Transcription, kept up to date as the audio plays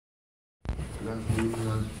Anthony,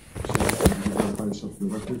 identify yourself for the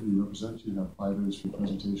record, who you represent. You have 5 minutes for your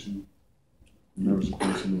presentation. The members of the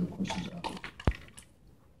council may have questions after.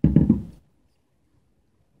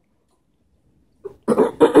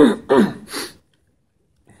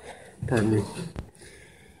 Pardon me.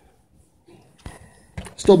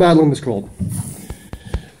 Still battling this cold.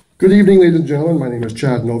 Good evening, ladies and gentlemen. My name is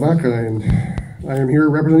Chad Novak, and I am here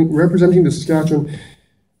representing the Saskatchewan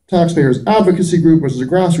Taxpayers Advocacy Group, which is a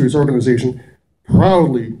grassroots organization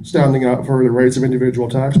proudly standing up for the rights of individual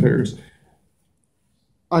taxpayers.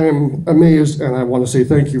 I am amazed, and I want to say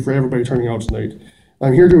thank you for everybody turning out tonight.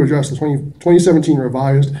 I'm here to address the 2017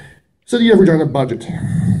 revised City of Regina budget.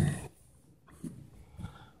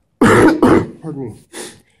 Pardon me.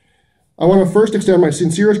 I want to first extend my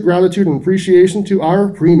sincerest gratitude and appreciation to our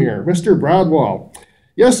Premier, Mr. Brad Wall.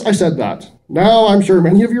 Yes, I said that. Now I'm sure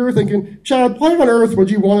many of you are thinking, Chad, why on earth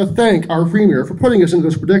would you want to thank our Premier for putting us into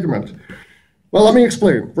this predicament? Well, let me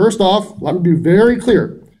explain. First off, let me be very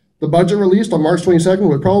clear. The budget released on March 22nd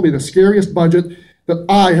was probably the scariest budget that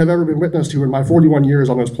I have ever been witness to in my 41 years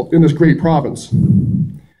in this great province.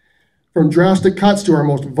 From drastic cuts to our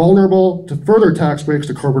most vulnerable, to further tax breaks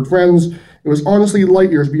to corporate friends, it was honestly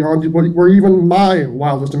light years beyond where even my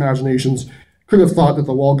wildest imaginations could have thought that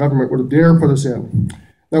the Wall government would have dared put us in.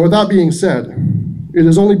 Now, with that being said, it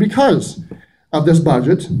is only because of this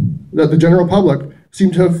budget that the general public seem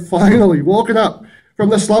to have finally woken up from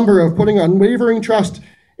the slumber of putting unwavering trust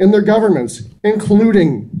in their governments,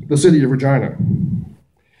 including the City of Regina.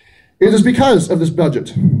 It is because of this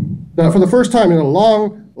budget that for the first time in a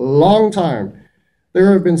long time,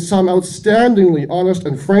 there have been some outstandingly honest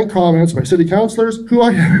and frank comments by city councillors who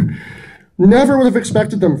I never would have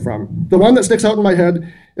expected them from. The one that sticks out in my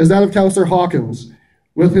head is that of Councillor Hawkins,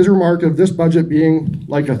 with his remark of this budget being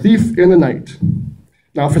like a thief in the night.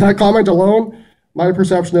 Now, for that comment alone, my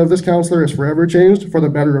perception of this councillor is forever changed, for the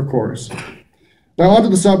better, of course. Now, on to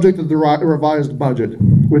the subject of the revised budget,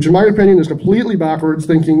 which in my opinion is completely backwards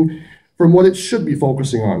thinking from what it should be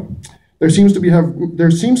focusing on. There seems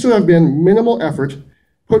to have been minimal effort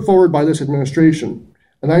put forward by this administration.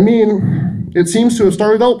 And I mean, it seems to have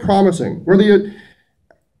started out promising, where they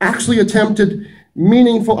actually attempted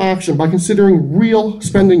meaningful action by considering real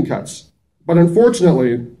spending cuts. But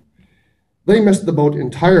unfortunately, they missed the boat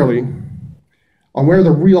entirely on where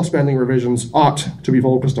the real spending revisions ought to be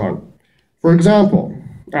focused on. For example,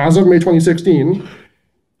 as of May 2016,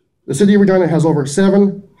 the City of Regina has over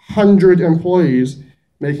 700 employees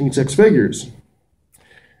making 6 figures.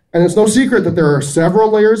 And it's no secret that there are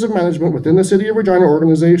several layers of management within the City of Regina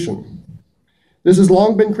organization. This has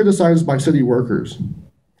long been criticized by city workers.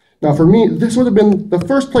 Now, for me, this would have been the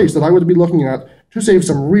first place that I would be looking at to save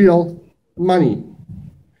some real money.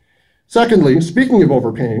 Secondly, speaking of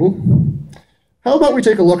overpaying, how about we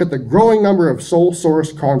take a look at the growing number of sole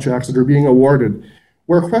source contracts that are being awarded,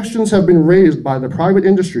 where questions have been raised by the private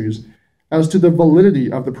industries as to the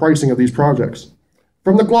validity of the pricing of these projects.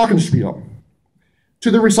 From the glockenspiel, to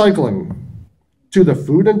the recycling, to the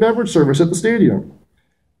food and beverage service at the stadium,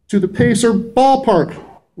 to the Pacer ballpark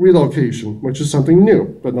relocation, which is something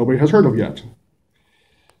new that nobody has heard of yet.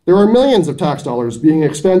 There are millions of tax dollars being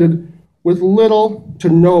expended with little to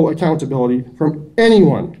no accountability from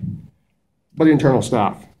anyone but internal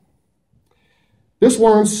staff. This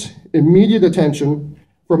warrants immediate attention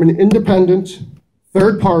from an independent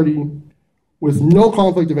third party with no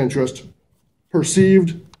conflict of interest,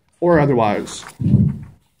 perceived or otherwise.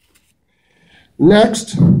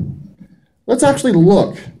 Next, let's actually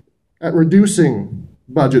look at reducing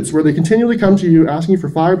budgets where they continually come to you asking for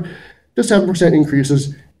 5 to 7%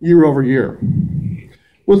 increases year over year,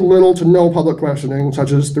 with little to no public questioning,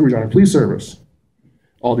 such as the Regina Police Service.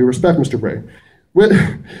 All due respect, Mr. Bray.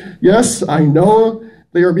 Yes, I know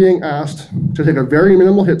they are being asked to take a very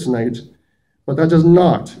minimal hit tonight, but that does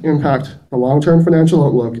not impact the long-term financial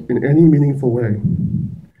outlook in any meaningful way.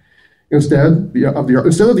 Instead of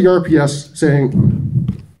the RPS saying,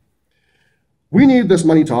 we need this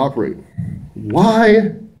money to operate,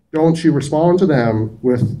 why don't you respond to them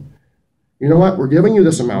with, you know what, we're giving you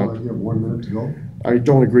this amount. You have 1 minute to go. I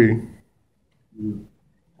don't agree.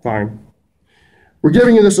 Fine. We're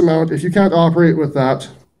giving you this amount. If you can't operate with that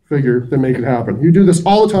figure, then make it happen. You do this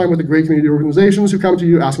all the time with the great community organizations who come to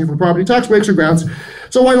you asking for property tax breaks or grants,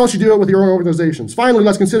 so why don't you do it with your own organizations? Finally,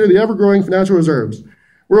 let's consider the ever-growing financial reserves,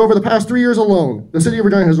 where over the past 3 years alone, the City of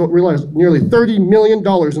Regina has realized nearly $30 million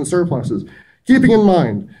in surpluses, keeping in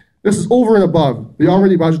mind this is over and above the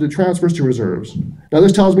already budgeted transfers to reserves. Now,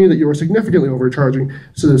 this tells me that you are significantly overcharging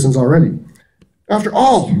citizens already. After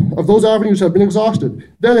all of those avenues have been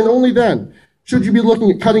exhausted, then and only then should you be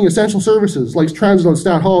looking at cutting essential services like transit on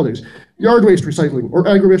stat holidays, yard waste recycling, or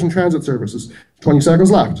agrivision transit services. 20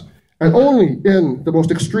 seconds left. And only in the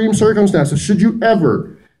most extreme circumstances should you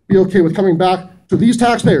ever be okay with coming back to these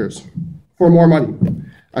taxpayers for more money.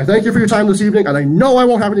 I thank you for your time this evening, and I know I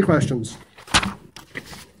won't have any questions.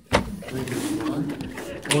 Thank you.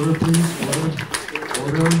 Order, please.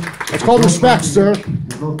 Order. That's called respect, sir.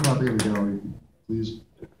 You're both copy in the gallery, please.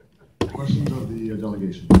 Questions of the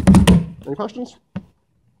delegation? Any questions?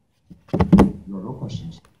 There are no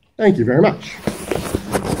questions. Thank you very much.